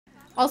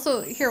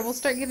Also, here, we'll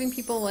start giving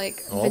people,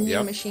 like,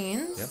 vending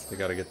machines. Yep, they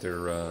gotta get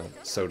their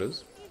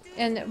sodas.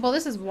 And, well,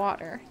 this is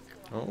water.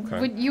 Oh,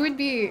 okay. You would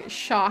be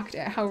shocked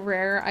at how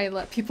rare I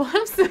let people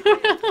have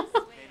soda.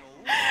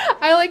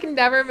 I, like,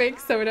 never make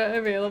soda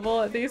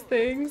available at these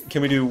things.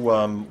 Can we do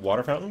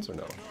water fountains or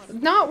no?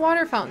 Not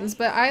water fountains,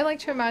 but I like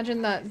to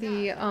imagine that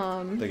the,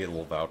 They get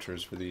little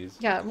vouchers for these.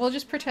 Yeah, we'll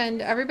just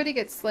pretend everybody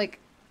gets, like,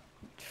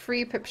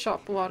 free Pip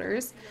Shop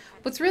waters.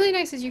 What's really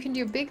nice is you can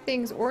do big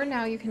things, or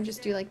now you can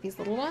just do, like, these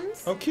little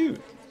ones. Oh,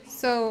 cute.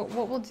 So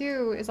what we'll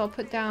do is I'll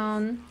put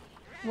down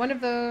one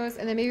of those,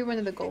 and then maybe one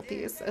of the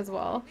gulpies as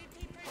well.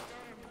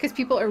 Because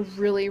people are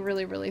really,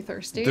 really, really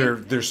thirsty.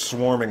 They're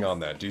swarming on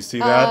that. Do you see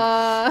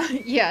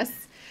that? Yes.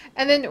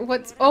 And then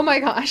what's... Oh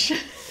my gosh.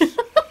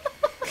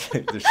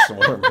 They're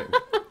swarming.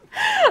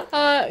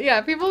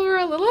 Yeah, people were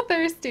a little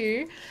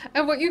thirsty.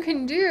 And what you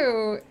can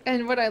do,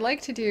 and what I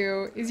like to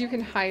do, is you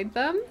can hide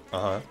them.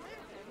 Uh-huh.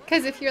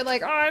 Because if you're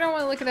like, oh, I don't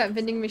want to look at that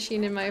vending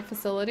machine in my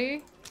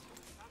facility,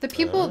 the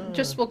people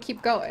just will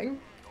keep going.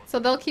 So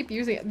they'll keep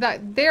using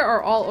it. They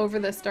are all over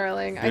this,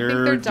 darling. I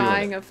think they're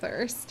dying of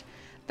thirst.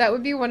 That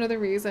would be one of the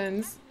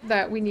reasons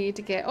that we need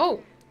to get...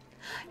 Oh!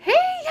 Hey,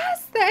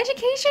 yes! The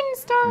education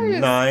stars!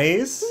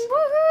 Nice!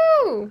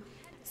 Woohoo!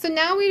 So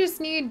now we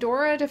just need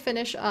Dora to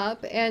finish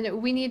up,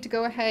 and we need to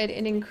go ahead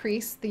and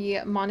increase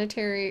the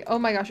monetary... Oh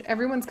my gosh,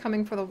 everyone's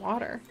coming for the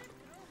water.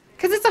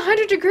 Because it's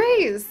 100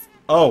 degrees!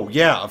 Oh,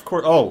 yeah, of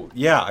course. Oh,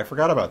 yeah, I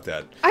forgot about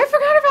that. I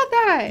forgot about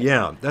that!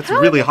 Yeah, that's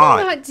really hot.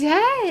 How are people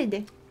not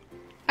dead?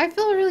 I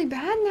feel really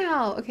bad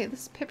now. Okay,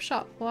 this is Pip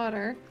Shop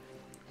water.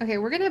 Okay,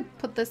 we're gonna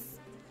put this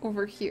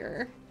over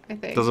here, I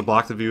think. Does it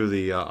block the view of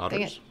the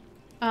otters?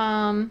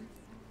 I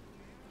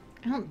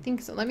don't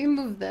think so. Let me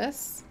move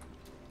this.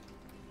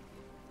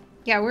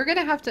 Yeah, we're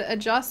gonna have to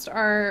adjust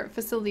our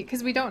facility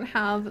because we don't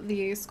have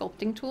the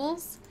sculpting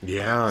tools.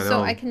 Yeah, I know.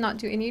 So I cannot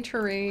do any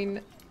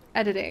terrain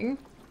editing.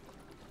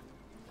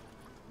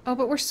 Oh,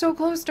 but we're so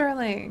close,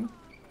 darling.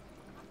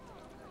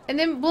 And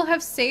then we'll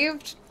have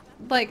saved,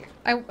 like,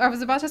 I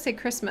was about to say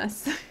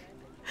Christmas.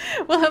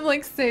 We'll have,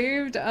 like,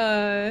 saved,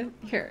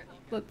 here,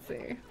 let's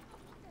see.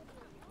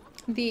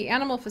 The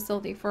animal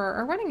facility for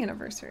our wedding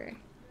anniversary.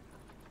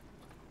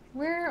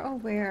 Where, oh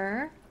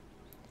where?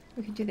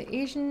 We could do the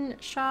Asian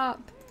shop.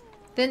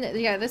 Then,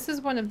 yeah, this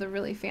is one of the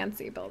really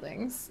fancy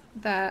buildings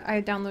that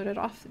I downloaded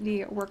off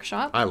the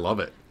workshop. I love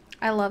it.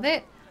 I love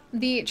it.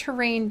 The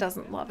terrain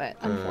doesn't love it,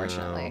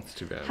 unfortunately. It's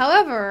too bad.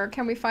 However,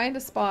 can we find a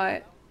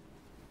spot?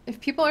 If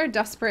people are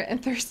desperate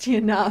and thirsty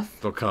enough,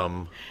 they'll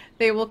come.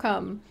 They will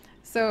come.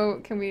 So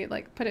can we,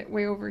 like, put it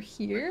way over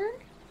here?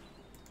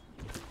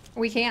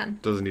 We can.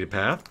 Does it need a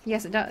path?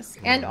 Yes, it does.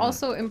 And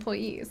also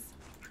employees.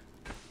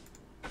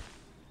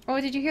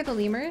 Oh, did you hear the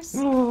lemurs?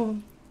 Oh.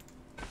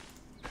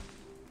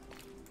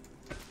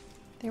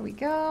 There we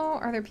go.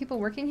 Are there people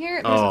working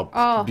here?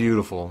 Oh,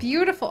 beautiful.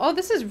 Beautiful. Oh,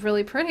 this is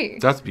really pretty.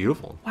 That's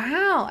beautiful.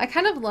 Wow. I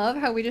kind of love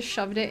how we just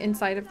shoved it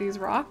inside of these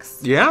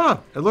rocks. Yeah.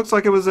 It looks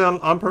like it was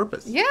on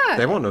purpose. Yeah.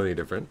 They won't know any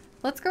different.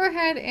 Let's go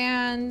ahead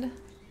and...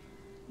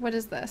 What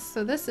is this?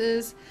 So this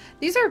is...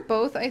 These are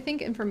both, I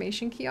think,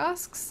 information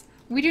kiosks.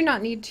 We do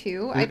not need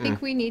two. I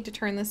think we need to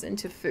turn this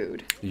into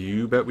food.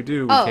 You bet we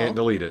do. We can't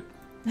delete it.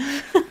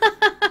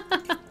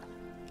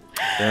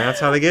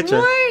 That's how they get you.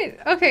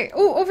 What? Okay.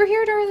 Oh, over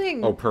here,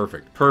 darling. Oh,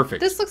 perfect. Perfect.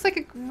 This looks like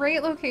a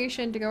great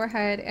location to go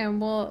ahead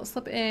and we'll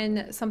slip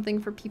in something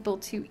for people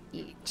to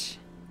eat.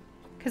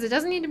 Because it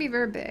doesn't need to be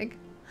very big.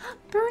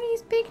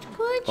 Bernie's Baked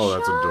Goods Oh,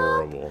 that's shop.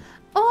 adorable.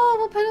 Oh,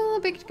 we'll put a little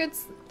baked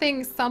goods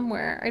thing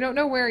somewhere. I don't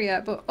know where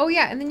yet, but oh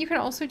yeah, and then you can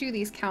also do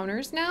these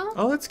counters now.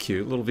 Oh, that's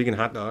cute. Little vegan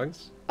hot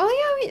dogs.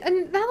 Oh yeah,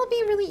 and that'll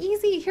be really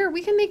easy. Here,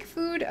 we can make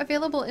food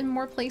available in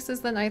more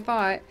places than I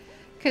thought.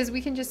 Because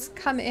we can just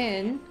come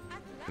in.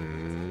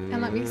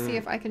 And let me see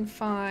if I can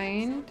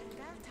find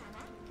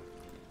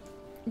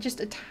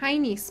just a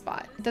tiny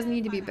spot. It doesn't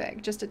need to be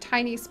big, just a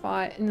tiny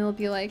spot, and it'll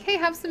be like, hey,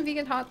 have some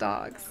vegan hot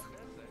dogs.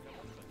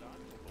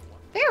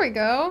 There we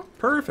go.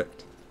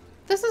 Perfect.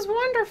 This is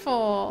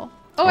wonderful.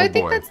 Oh, I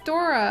think that's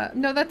Dora.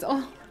 No, that's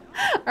all.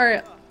 All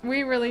right,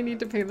 we really need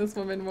to pay this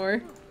woman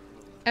more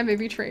and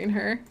maybe train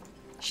her.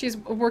 She's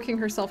working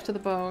herself to the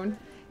bone.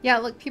 Yeah,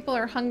 look, people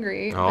are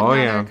hungry. Oh, but now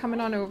yeah. They're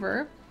coming on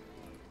over.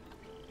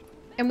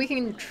 And we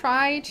can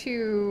try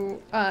to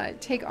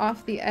take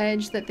off the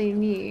edge that they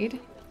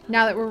need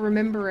now that we're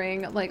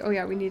remembering, like, oh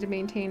yeah, we need to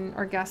maintain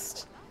our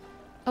guest.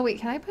 Oh wait,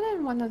 can I put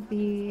in one of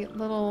the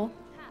little...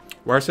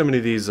 Why are so many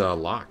of these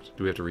locked?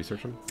 Do we have to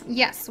research them?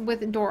 Yes,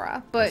 with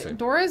Dora. But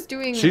Dora's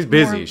doing... She's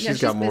busy. More...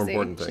 She's got more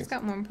important things. She's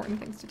got more important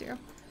things to do.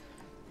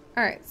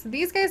 Alright, so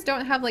these guys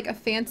don't have like a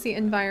fancy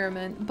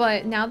environment,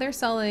 but now they're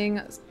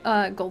selling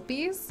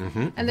gulpies.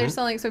 And they're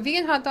selling, so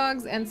vegan hot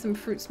dogs and some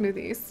fruit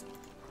smoothies.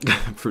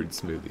 Fruit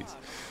smoothies.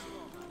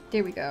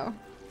 There we go.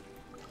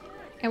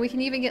 And we can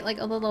even get like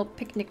a little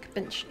picnic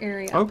bench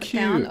area. Oh,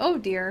 cute. Down. Oh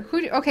dear.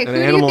 Okay, An who do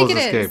you animal think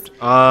has it is?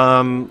 escaped.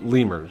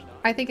 Lemurs.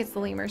 I think it's the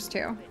lemurs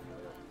too.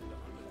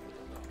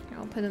 Here,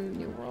 I'll put in the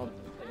New World,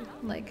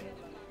 like,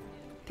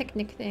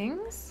 picnic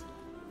things.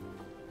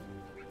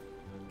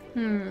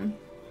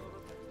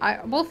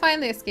 We'll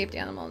find the escaped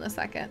animal in a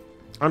second.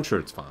 I'm sure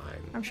it's fine.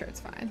 I'm sure it's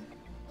fine.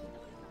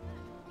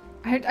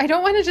 I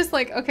don't want to just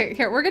like, okay,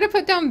 here, we're going to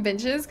put down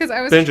benches because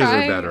I was Benches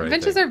trying. are better, I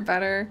benches think. are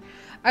better.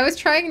 I was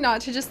trying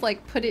not to just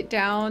like put it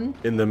down.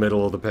 In the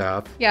middle of the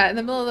path. Yeah, in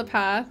the middle of the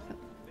path.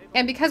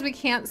 And because we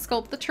can't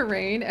sculpt the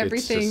terrain,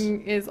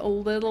 everything is a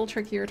little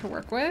trickier to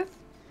work with.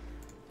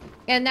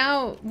 And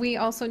now we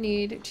also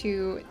need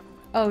to...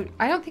 Oh,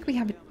 I don't think we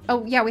have...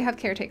 Oh, yeah, we have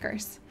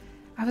caretakers.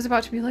 I was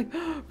about to be like,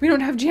 oh, we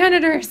don't have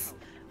janitors!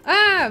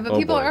 Ah, but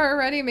people are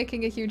already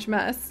making a huge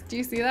mess. Do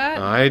you see that?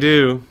 I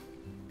do.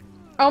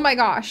 Oh my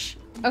gosh.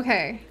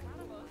 Okay.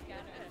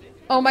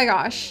 Oh my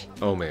gosh.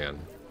 Oh, man.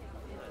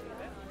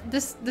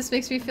 This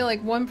makes me feel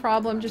like one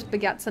problem just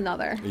begets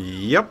another.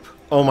 Yep.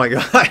 Oh my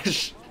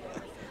gosh.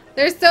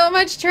 There's so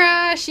much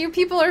trash. You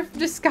people are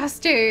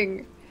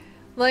disgusting.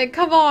 Like,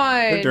 come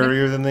on. They're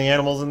dirtier than the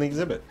animals in the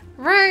exhibit.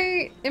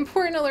 Right.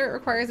 Important alert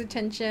requires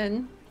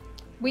attention.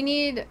 We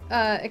need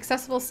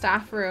accessible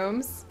staff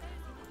rooms.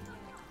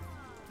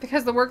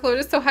 Because the workload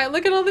is so high.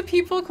 Look at all the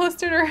people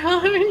clustered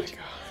around. Oh my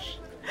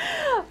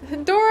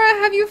gosh. Dora,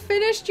 have you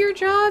finished your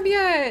job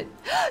yet?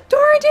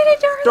 Dora did it,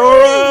 darling!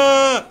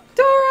 Dora!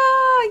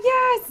 Dora!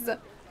 Yes!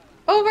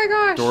 Oh my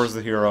gosh. Dora's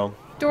the hero.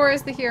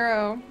 Dora's the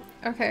hero.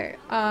 Okay,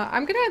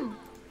 I'm gonna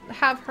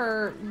have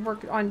her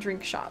work on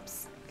drink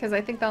shops because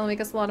I think that'll make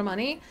us a lot of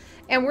money.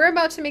 And we're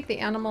about to make the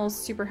animals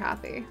super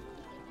happy.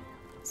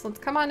 So let's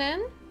come on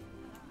in.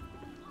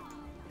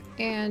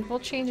 And we'll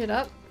change it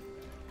up.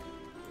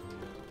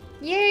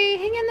 Yay!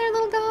 Hang in there,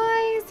 little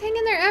guys! Hang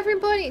in there,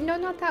 everybody! No,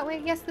 not that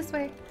way. Yes, this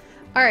way.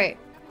 Alright.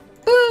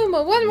 Boom!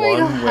 A one-way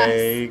glass!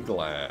 One-way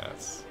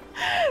glass.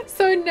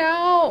 So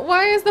now,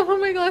 why is the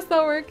one-way glass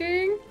not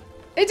working?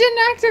 It didn't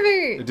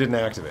activate! It didn't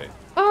activate.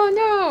 Oh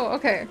no!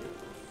 Okay.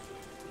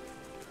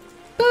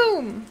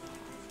 Boom!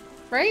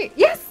 Right?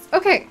 Yes!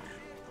 Okay.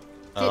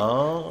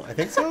 Oh, I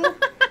think so.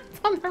 It's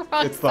on the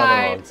wrong It's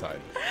side. on the wrong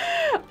side.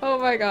 Oh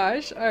my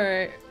gosh.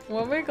 Alright.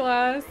 One-way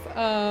glass.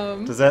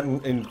 Does that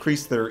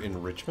increase their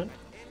enrichment?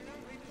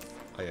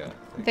 Oh, yeah.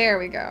 There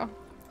we go.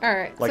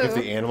 Alright. Like so, if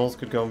the animals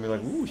could go and be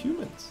like, ooh,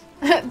 humans.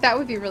 that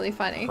would be really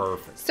funny.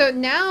 Perfect. So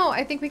now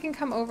I think we can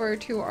come over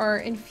to our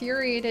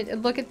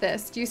infuriated... Look at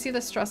this. Do you see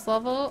the stress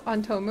level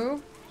on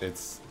Tomu?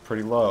 It's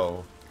pretty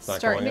low. It's not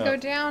Starting to going go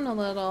up. down a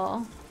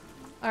little.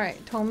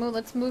 Alright, Tomu,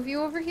 let's move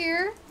you over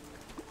here.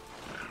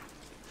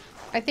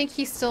 I think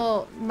he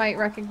still might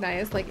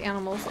recognize like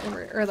animals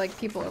over, or like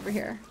people over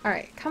here.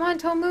 Alright, come on,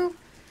 Tomu.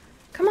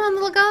 Come on,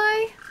 little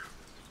guy.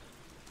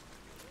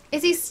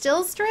 Is he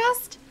still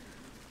stressed?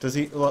 Does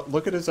he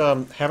look at his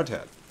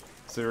habitat?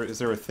 Is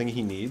there a thing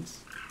he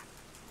needs?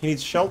 He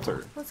needs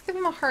shelter. Let's give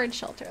him a hard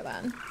shelter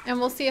then. And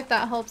we'll see if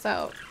that helps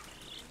out.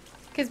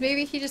 Because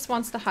maybe he just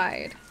wants to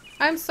hide.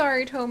 I'm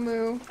sorry,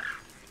 Tomu.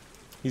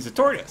 He's a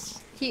tortoise.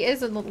 He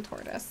is a little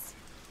tortoise.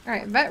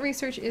 Alright, vet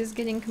research is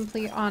getting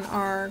complete on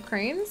our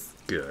cranes.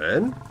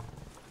 Good.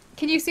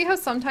 Can you see how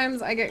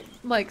sometimes I get,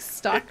 like,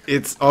 stuck?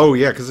 Oh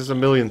yeah, because there's a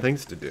million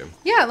things to do.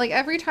 Yeah, like,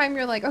 every time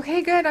you're like,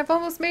 okay, good, I've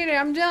almost made it,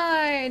 I'm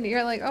done.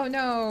 You're like, oh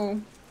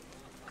no.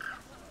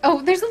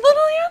 Oh, there's a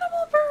little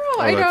animal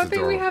burrow! I don't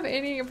think we have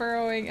any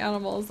burrowing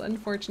animals,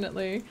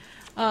 unfortunately.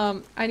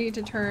 I need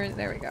to turn,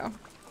 there we go.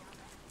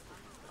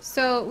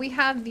 So, we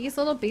have these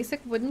little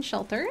basic wooden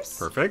shelters.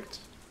 Perfect.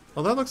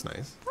 Oh, that looks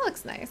nice. That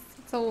looks nice.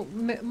 So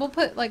we'll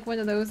put like one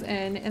of those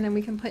in, and then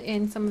we can put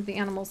in some of the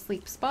animal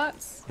sleep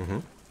spots. Mm-hmm.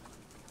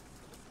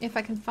 If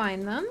I can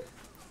find them.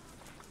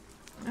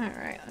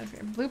 Alright,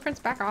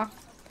 blueprints back off.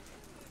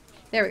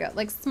 There we go.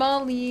 Like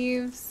small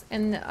leaves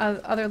and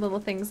other little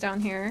things down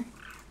here.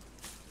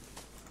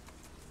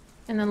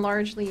 And then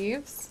large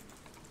leaves.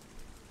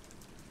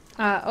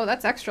 Oh,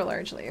 that's extra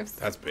large leaves.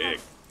 That's big.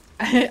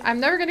 I'm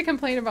never going to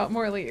complain about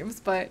more leaves,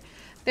 but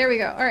there we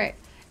go. Alright.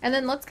 And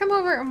then let's come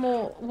over and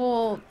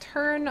we'll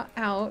turn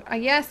out,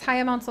 yes, high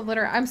amounts of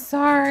litter. I'm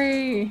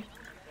sorry.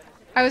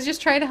 I was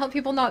just trying to help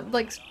people not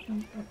like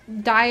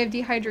die of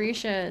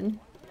dehydration.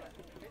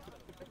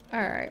 All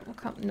right, we'll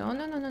come,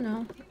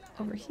 no.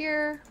 Over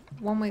here,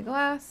 one-way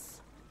glass,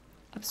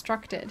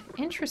 obstructed.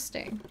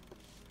 Interesting.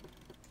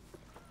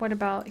 What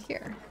about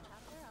here?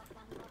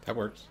 That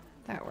works.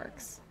 That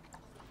works.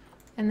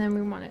 And then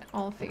we want it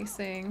all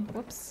facing,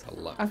 whoops.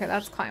 Okay,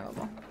 that's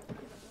climbable.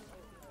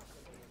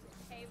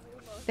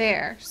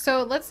 There.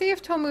 So let's see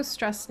if Tomu's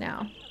stressed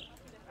now.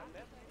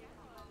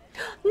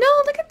 No,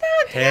 look at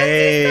that!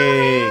 Hey! He's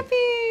so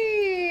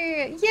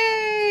happy!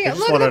 Yay!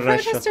 Look, the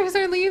protesters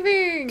are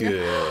leaving!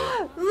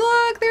 Good.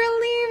 Look, they're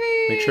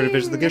leaving! Make sure to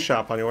visit the gift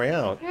shop on your way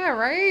out. Yeah,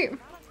 right?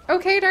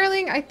 Okay,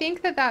 darling, I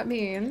think that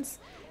means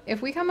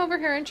if we come over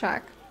here and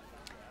check.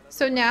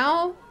 So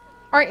now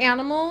our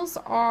animals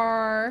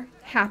are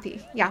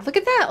happy. Yeah, look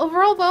at that!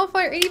 Overall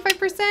wildfire,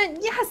 85%!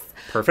 Yes!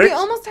 Perfect. We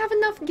almost have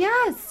enough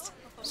guests!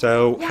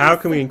 So Yes. how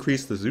can we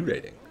increase the zoo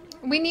rating?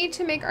 We need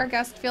to make our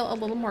guest feel a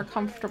little more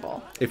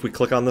comfortable. If we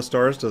click on the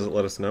stars, does it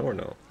let us know or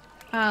no?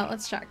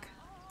 Let's check.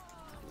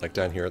 Like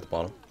down here at the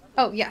bottom?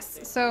 Oh, yes.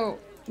 So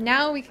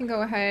now we can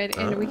go ahead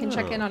and we can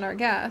check in on our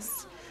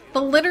guests.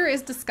 The litter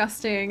is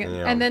disgusting.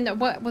 Yeah. And then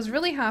what was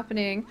really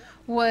happening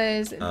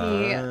was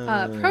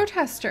the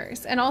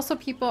protesters. And also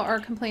people are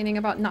complaining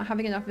about not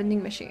having enough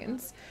vending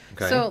machines.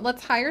 Okay. So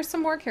let's hire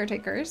some more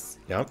caretakers.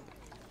 Yep.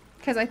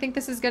 Because I think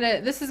this is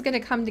gonna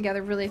come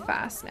together really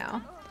fast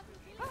now.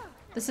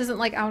 This isn't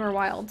like Outer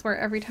Wilds where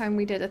every time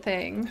we did a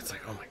thing, It's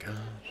like, oh my gosh.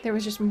 there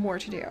was just more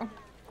to do.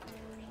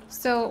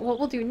 So what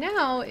we'll do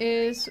now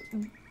is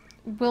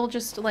we'll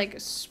just like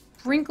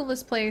sprinkle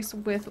this place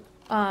with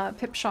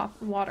pip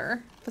shop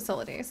water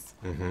facilities.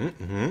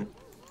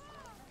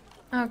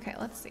 Okay,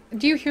 let's see.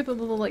 Do you hear the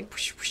little like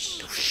whoosh,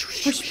 whoosh,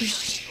 whoosh,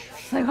 whoosh?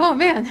 It's like, oh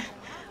man,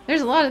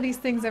 there's a lot of these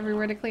things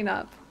everywhere to clean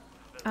up.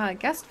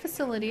 Guest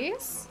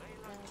facilities.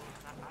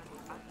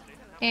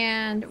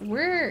 And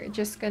we're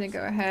just gonna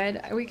go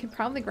ahead. We could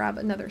probably grab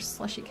another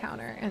slushy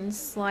counter and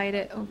slide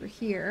it over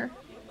here.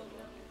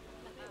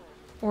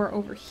 Or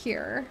over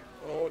here.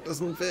 Oh, it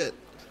doesn't fit.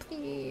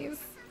 Please.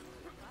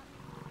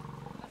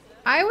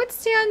 I would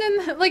stand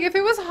in, like, if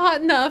it was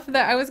hot enough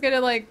that I was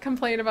gonna, like,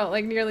 complain about,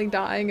 like, nearly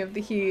dying of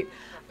the heat,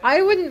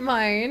 I wouldn't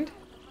mind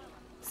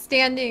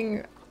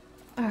standing...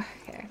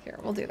 Okay, here,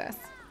 we'll do this.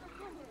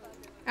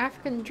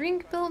 African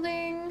drink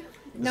building.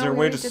 Is there a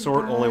way to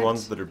sort only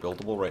ones that are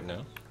buildable right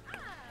now?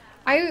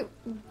 I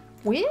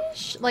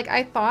wish, like,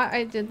 I thought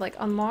I did, like,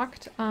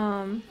 unlocked,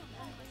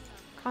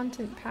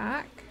 content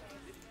pack.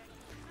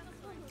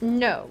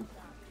 No.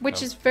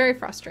 Which is very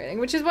frustrating,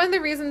 which is one of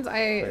the reasons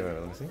I... Wait,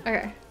 let me see.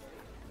 Okay.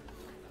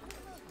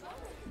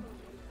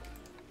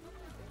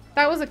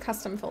 That was a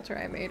custom filter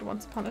I made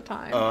once upon a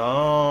time.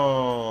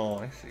 Oh,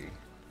 I see.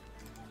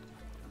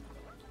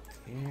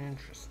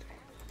 Interesting.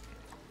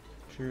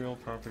 Material,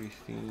 property,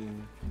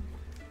 theme.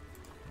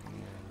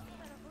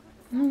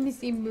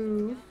 Missy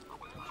Moo.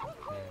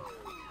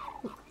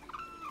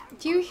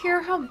 Do you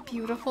hear how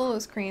beautiful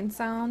those cranes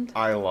sound?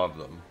 I love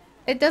them.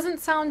 It doesn't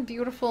sound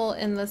beautiful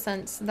in the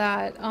sense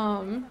that,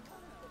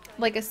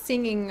 like a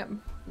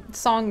singing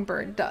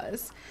songbird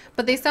does.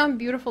 But they sound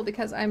beautiful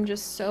because I'm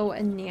just so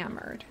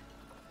enamored.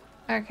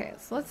 Okay,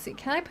 so let's see.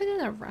 Can I put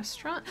in a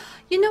restaurant?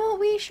 You know what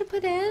we should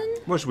put in?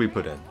 What should we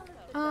put in?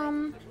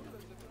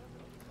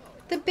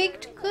 The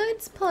baked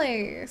goods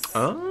place.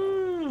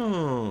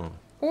 Oh.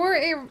 Or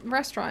a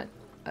restaurant,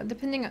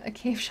 depending on a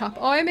cave shop.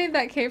 Oh, I made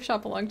that cave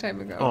shop a long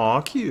time ago.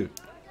 Aw, cute.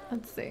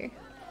 Let's see.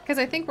 Because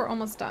I think we're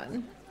almost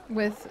done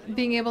with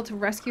being able to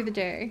rescue the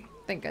day.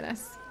 Thank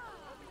goodness.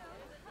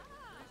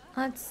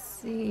 Let's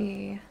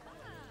see.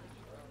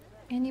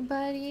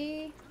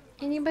 Anybody?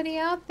 Anybody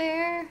out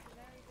there?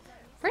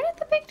 Where did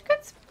the baked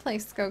goods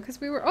place go? Because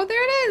we were... Oh,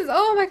 there it is!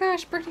 Oh my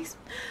gosh, birdies.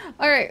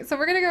 Alright, so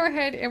we're going to go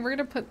ahead and we're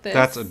going to put this...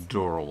 That's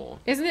adorable.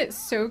 Isn't it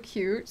so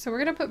cute? So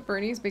we're going to put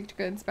Bernie's baked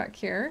goods back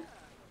here.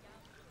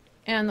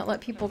 And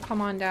let people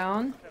come on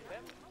down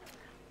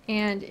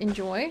and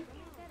enjoy.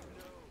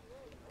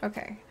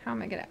 Okay, how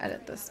am I going to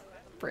edit this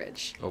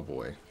bridge? Oh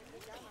boy.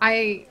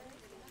 I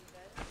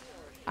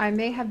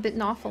may have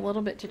bitten off a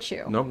little bit to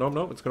chew. Nope, nope,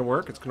 nope. It's going to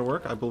work. It's going to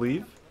work, I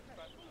believe.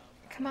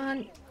 Come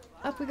on.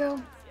 Up we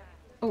go.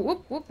 Oh,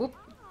 whoop, whoop, whoop.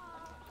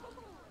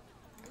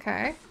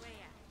 Okay.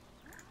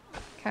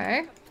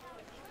 Okay.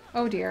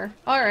 Oh dear.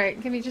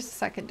 Alright, give me just a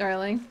second,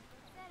 darling.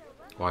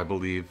 Oh, I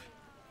believe.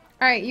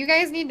 Alright, you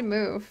guys need to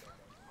move.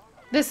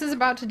 This is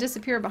about to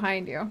disappear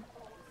behind you.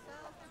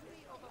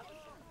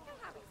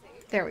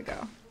 There we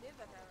go.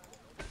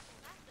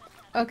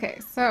 Okay,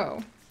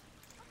 so...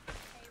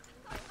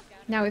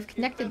 Now we've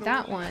connected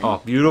that one.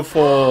 Oh,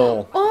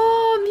 beautiful!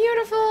 Oh,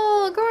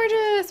 beautiful!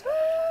 Gorgeous!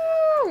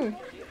 Woo!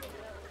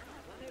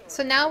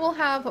 So now we'll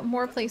have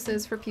more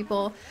places for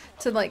people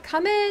to like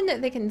come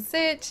in, they can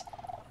sit.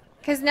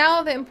 Because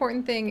now the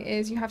important thing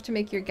is you have to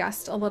make your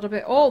guest a little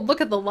bit... Oh,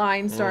 look at the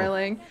lines,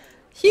 darling.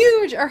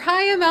 Huge or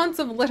high amounts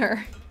of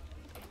litter.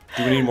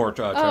 Do we need more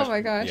trash? Oh my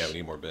gosh. Yeah, we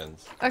need more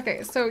bins.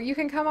 Okay, so you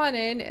can come on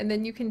in and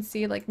then you can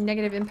see like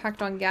negative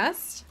impact on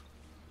guests.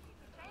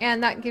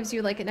 And that gives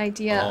you like an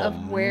idea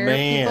of where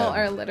people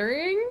are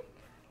littering.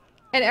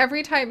 And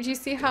every time, do you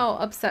see how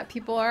upset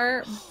people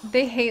are?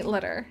 They hate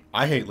litter.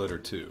 I hate litter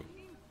too.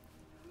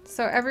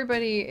 So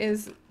everybody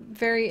is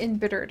very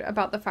embittered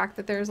about the fact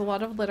that there's a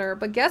lot of litter.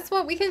 But guess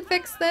what? We can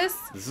fix this.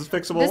 This is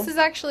fixable? This is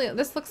actually,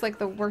 this looks like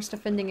the worst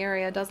offending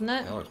area, doesn't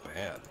it? That looks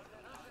bad.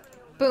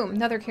 Boom,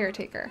 another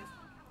caretaker.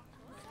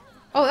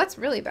 Oh, that's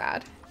really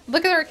bad.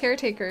 Look at our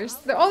caretakers.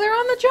 They're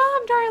on the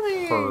job,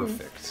 darling.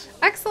 Perfect.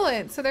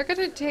 Excellent. So they're going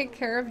to take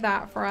care of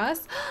that for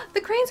us.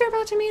 The cranes are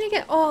about to meet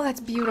again. Oh, that's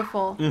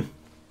beautiful. Oh,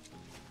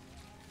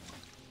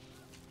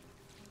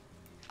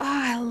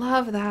 I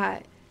love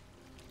that.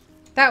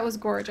 That was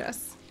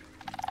gorgeous.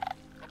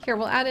 Here,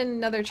 we'll add in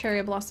another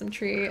cherry blossom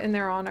tree in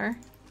their honor.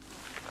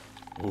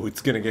 Oh,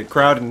 it's going to get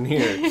crowded in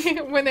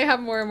here. When they have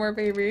more and more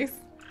babies.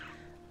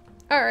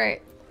 All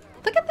right.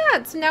 Look at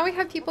that! So now we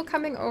have people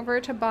coming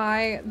over to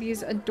buy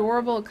these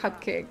adorable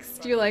cupcakes.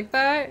 Do you like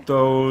that?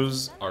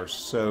 Those are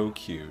so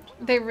cute.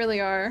 They really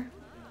are.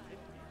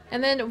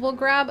 And then we'll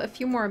grab a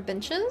few more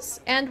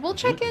benches and we'll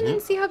check in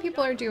and see how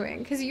people are doing.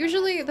 Because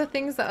usually the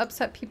things that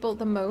upset people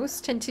the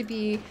most tend to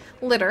be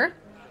litter,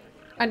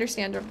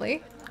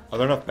 understandably. Are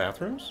there enough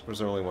bathrooms? Or is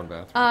there only one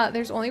bathroom?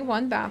 There's only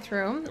one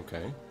bathroom.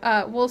 Okay.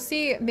 We'll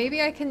see.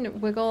 Maybe I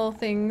can wiggle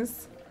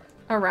things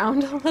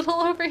around a little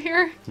over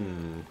here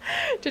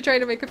to try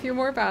to make a few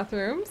more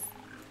bathrooms.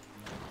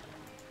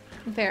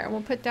 There,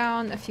 we'll put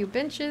down a few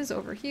benches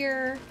over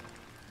here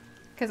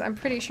because I'm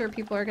pretty sure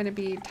people are going to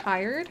be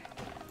tired.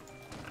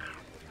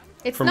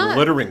 It's From not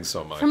littering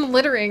so much. from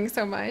littering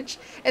so much.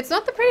 It's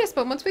not the prettiest,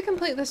 but once we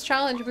complete this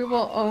challenge, we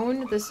will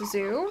own this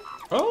zoo.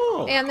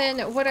 Oh. And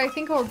then what I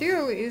think I'll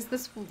do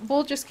is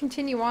we'll just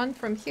continue on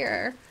from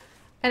here.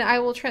 And I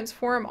will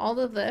transform all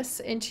of this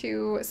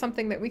into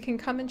something that we can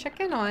come and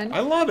check in on.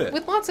 I love it.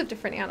 With lots of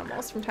different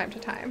animals from time to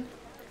time.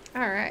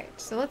 Alright,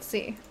 so let's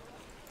see.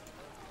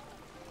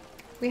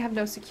 We have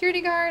no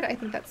security guard. I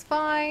think that's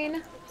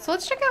fine. So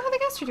let's check out how the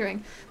guests are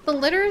doing. The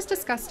litter is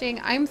disgusting.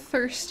 I'm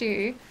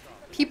thirsty.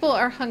 People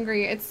are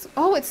hungry. It's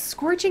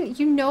scorching.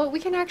 You know what we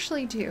can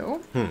actually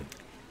do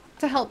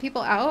to help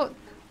people out?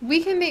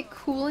 We can make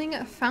cooling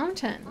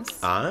fountains.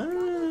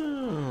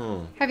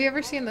 Oh. Have you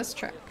ever seen this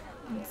trick?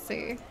 Let's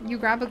see. You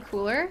grab a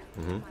cooler.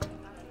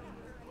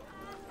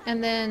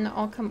 And then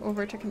I'll come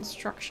over to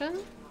construction.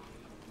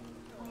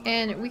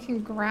 And we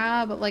can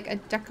grab like a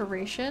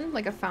decoration,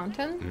 like a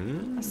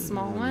fountain. A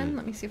small one.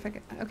 Let me see if I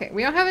can. Okay,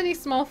 we don't have any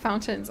small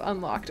fountains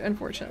unlocked,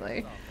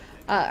 unfortunately.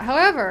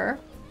 However,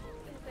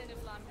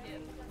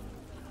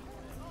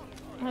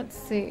 let's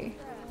see.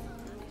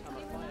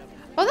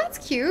 Oh, that's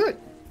cute.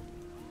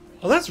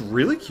 Oh, that's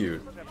really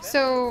cute.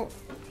 So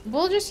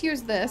we'll just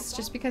use this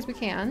just because we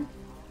can.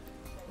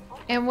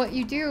 And what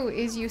you do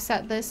is you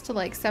set this to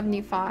like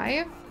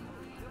 75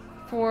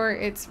 for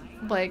its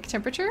like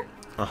temperature.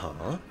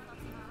 Uh-huh.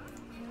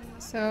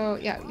 So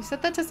yeah, you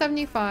set that to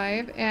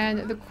 75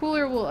 and the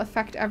cooler will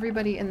affect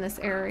everybody in this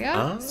area.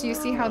 Oh. So you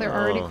see how they're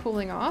already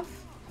cooling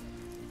off.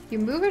 You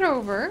move it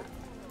over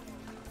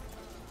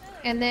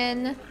and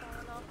then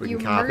you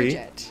merge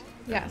it.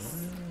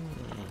 Yes.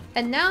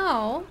 And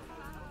now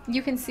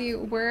you can see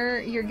where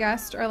your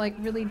guests are like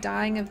really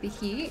dying of the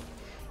heat.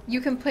 You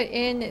can put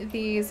in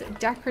these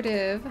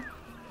decorative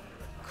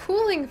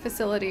cooling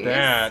facilities.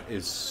 That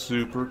is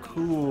super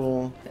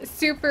cool.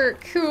 Super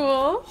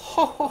cool.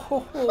 Ho, ho, ho,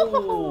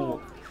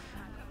 ho.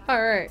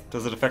 All right.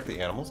 Does it affect the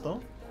animals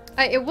though?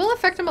 It will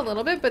affect them a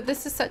little bit, but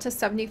this is set to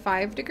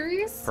 75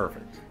 degrees.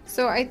 Perfect.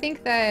 So I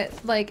think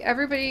that like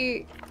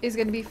everybody is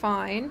going to be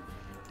fine.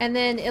 And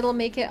then it'll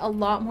make it a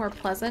lot more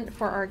pleasant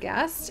for our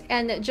guests.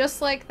 And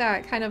just like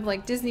that kind of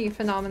like Disney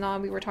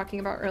phenomenon we were talking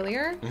about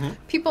earlier,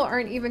 people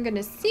aren't even going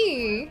to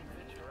see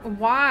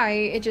why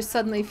it just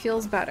suddenly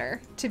feels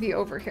better to be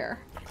over here.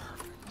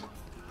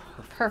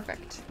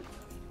 Perfect.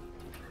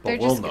 They're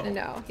just going to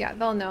know. Yeah,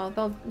 they'll know.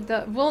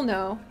 We'll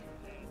know.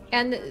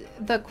 And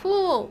the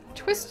cool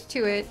twist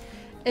to it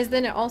is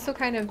then it also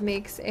kind of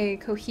makes a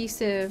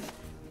cohesive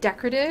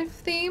decorative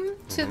theme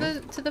to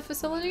the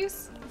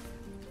facilities.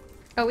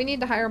 Oh, we need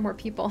to hire more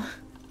people.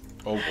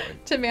 Oh boy.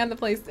 To man the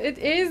place. It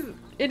is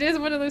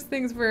one of those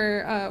things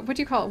where, what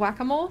do you call it,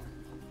 whack-a-mole?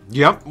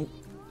 Yep.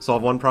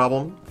 Solve one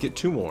problem, get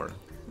two more.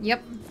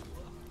 Yep.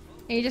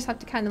 And you just have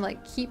to kind of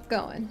like keep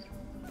going.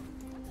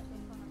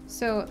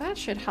 So that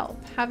should help.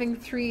 Having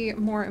 3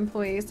 more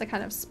employees to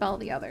kind of spell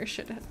the other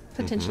should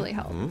potentially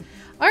help.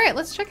 All right,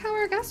 let's check how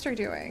our guests are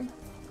doing.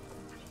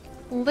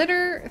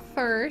 Litter,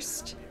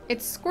 thirst.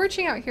 It's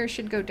scorching out here,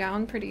 should go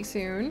down pretty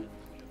soon.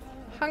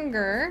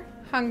 Hunger,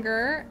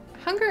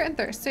 and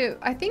thirst. So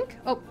I think,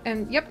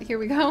 and yep, here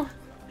we go.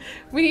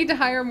 We need to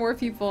hire more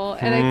people,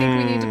 and I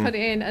think we need to put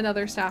in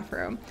another staff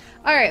room.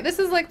 All right, this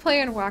is like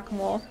playing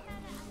whack-a-mole.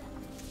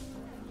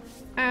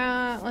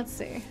 Let's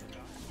see.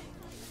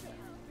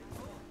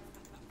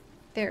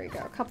 There we go,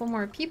 a couple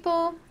more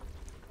people.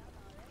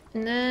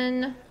 And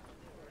then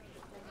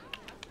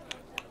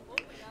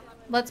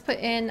let's put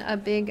in a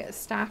big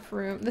staff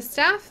room. The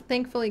staff,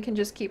 thankfully, can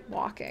just keep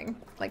walking,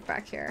 like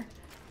back here.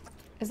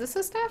 Is this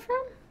a staff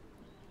room?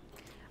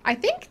 I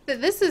think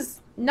that this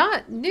is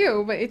not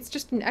new, but it's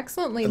just an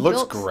excellently built. It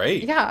looks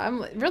great. Yeah,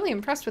 I'm really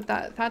impressed with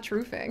that thatch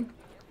roofing.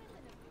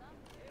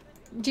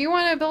 Do you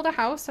want to build a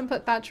house and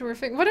put thatch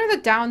roofing? What are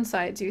the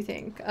downsides, you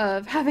think,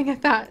 of having a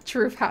thatch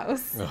roof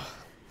house? Ugh.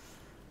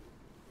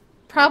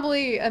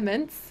 Probably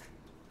immense.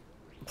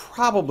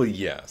 Probably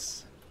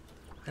yes.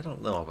 I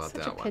don't know about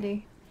Such that a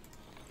pity.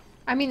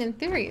 I mean, in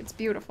theory, it's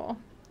beautiful.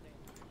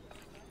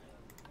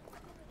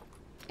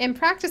 In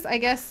practice, I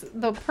guess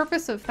the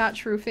purpose of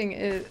thatch roofing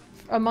is,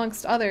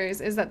 amongst others,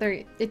 is that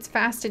it's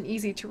fast and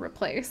easy to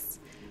replace.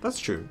 That's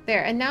true.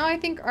 There, and now I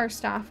think our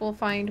staff will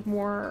find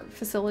more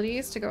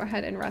facilities to go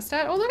ahead and rest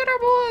at. Oh, look at our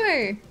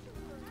boy!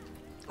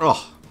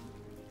 Oh.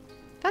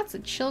 That's a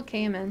chill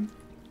caiman.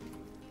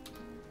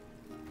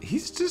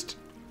 He's just...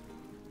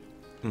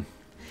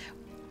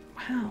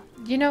 Wow.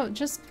 You know,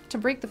 just to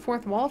break the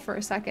fourth wall for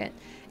a second,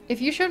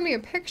 if you showed me a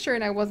picture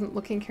and I wasn't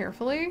looking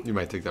carefully... You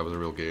might think that was a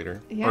real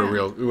gator. Yeah. Or a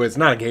real... Ooh, it's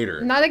not a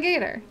gator. Not a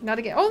gator. Not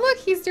a gator. Oh, look,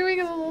 he's doing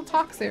a little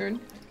talk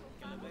soon.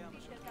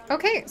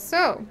 Okay,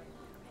 so...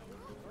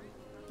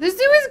 The zoo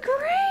is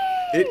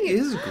It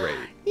is great.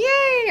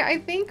 Yay!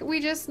 I think we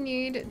just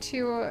need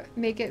to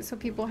make it so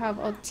people have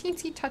a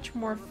teensy touch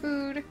more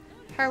food.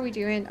 How are we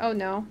doing? Oh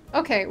no.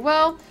 Okay,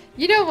 well,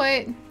 you know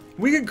what?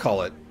 We could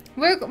call it.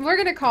 We're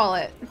gonna call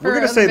it. We're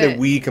gonna say that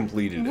we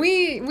completed it.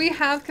 We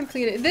have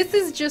completed.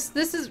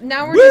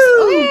 Now we're Woo!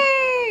 just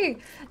yay!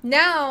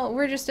 Now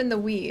we're just in the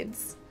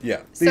weeds.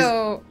 Yeah.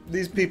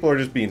 These people are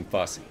just being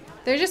fussy.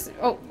 They're just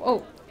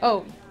oh,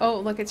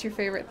 look, it's your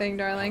favorite thing,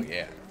 darling. Oh,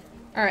 yeah.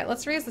 All right,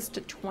 let's raise this to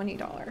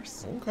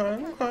 $20.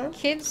 Okay.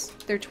 Kids,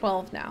 they're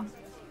 12 now.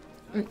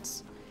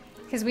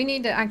 Because we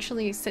need to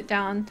actually sit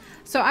down.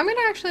 So I'm gonna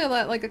actually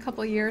let like a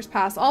couple years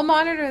pass. I'll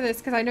monitor this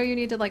because I know you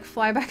need to like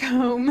fly back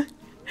home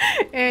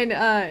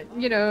and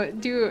you know,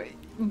 do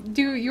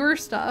your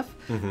stuff.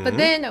 But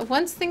then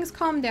once things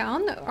calm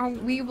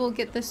down, we will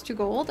get this to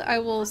gold. I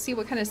will see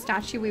what kind of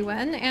statue we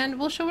win, and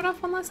we'll show it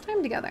off one last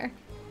time together.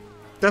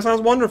 That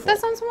sounds wonderful.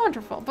 That sounds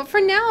wonderful. But for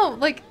now,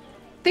 like,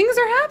 things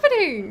are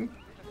happening.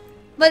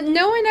 Let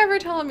no one ever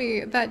tell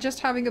me that just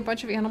having a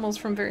bunch of animals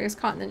from various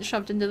continents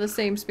shoved into the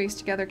same space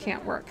together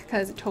can't work,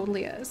 because it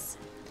totally is.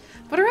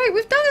 But alright,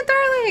 we've done it,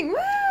 darling!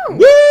 Woo!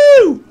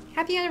 Woo!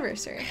 Happy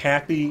anniversary.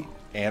 Happy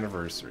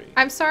anniversary.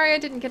 I'm sorry I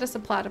didn't get us a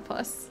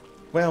platypus.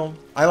 Well,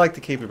 I like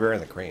the capybara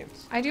and the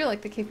cranes. I do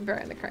like the capybara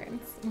and the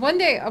cranes. One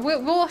day,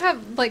 we'll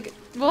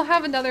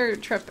have another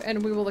trip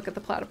and we will look at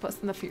the platypus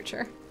in the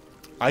future.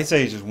 I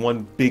say it's just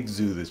one big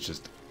zoo that's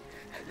just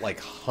like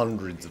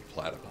hundreds of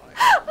platypi.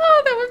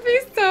 Oh, that would be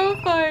so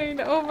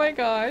fun. Oh my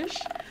gosh.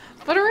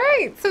 But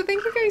alright, so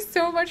thank you guys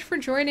so much for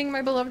joining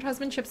my beloved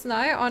husband Chips and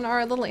I on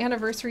our little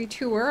anniversary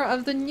tour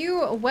of the new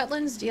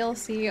Wetlands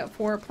DLC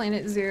for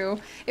Planet Zoo.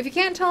 If you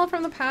can't tell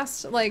from the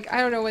past, like, I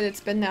don't know what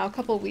it's been now, a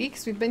couple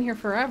weeks, we've been here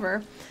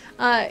forever.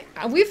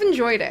 We've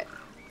enjoyed it.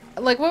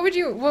 Like, what's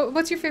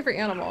your favorite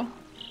animal?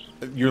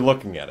 You're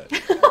looking at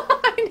it.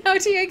 I know,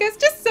 Diego's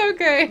just so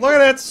good. Look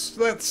at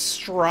that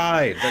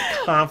stride,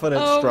 that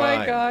confident stride. Oh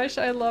my gosh,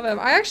 I love him.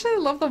 I actually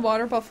love the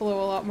water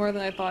buffalo a lot more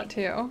than I thought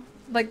too.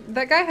 Like,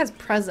 that guy has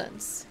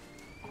presence.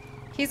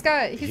 He's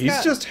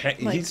just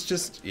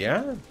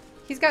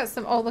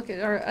some, oh look at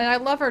her, and I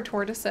love our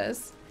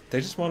tortoises.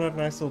 They just want a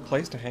nice little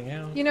place to hang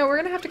out. You know, we're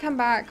gonna have to come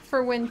back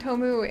for when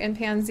Tomu and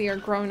Pansy are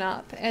grown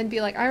up and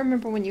be like, I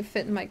remember when you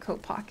fit in my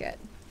coat pocket.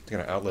 They're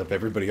gonna outlive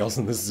everybody else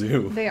in the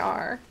zoo. They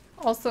are.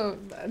 Also,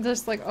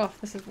 just like, oh,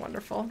 this is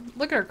wonderful.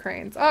 Look at our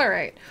cranes. All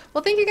right.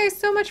 Well, thank you guys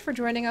so much for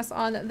joining us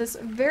on this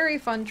very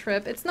fun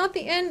trip. It's not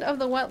the end of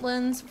the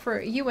wetlands for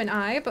you and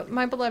I, but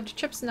my beloved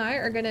Chips and I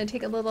are going to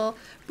take a little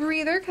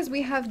breather because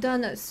we have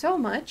done so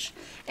much.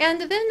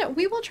 And then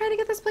we will try to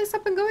get this place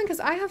up and going because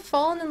I have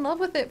fallen in love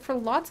with it for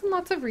lots and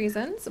lots of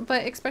reasons,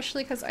 but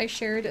especially because I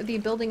shared the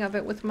building of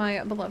it with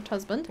my beloved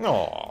husband.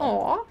 Aww.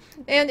 Aww.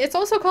 And it's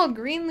also called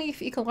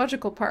Greenleaf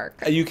Ecological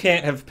Park. You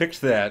can't have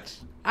picked that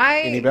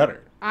any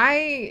better.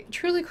 I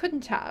truly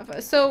couldn't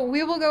have. So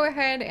we will go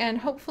ahead and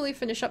hopefully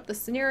finish up the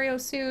scenario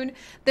soon,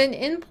 then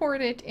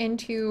import it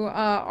into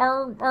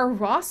our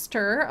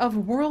roster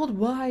of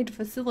worldwide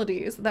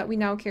facilities that we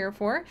now care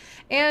for,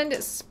 and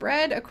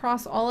spread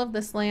across all of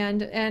this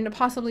land and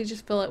possibly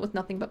just fill it with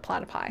nothing but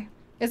platypi.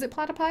 Is it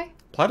platypi?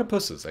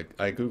 Platypuses.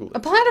 I googled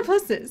it.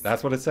 Platypuses.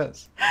 That's what it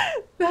says.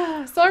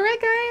 So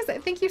alright guys,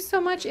 thank you so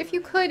much. If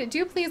you could,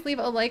 do please leave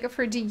a like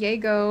for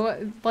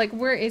Diego. Like,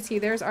 where is he?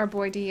 There's our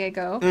boy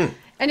Diego.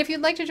 And if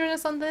you'd like to join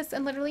us on this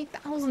and literally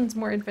thousands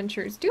more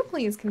adventures, do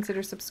please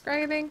consider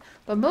subscribing.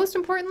 But most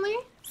importantly,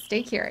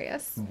 stay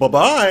curious.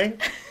 Bye-bye.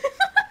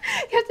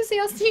 You have to say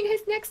I'll see you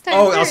guys next time.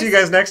 Oh, I'll see you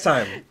guys next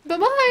time.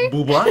 Bye-bye.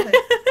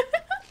 Bye-bye.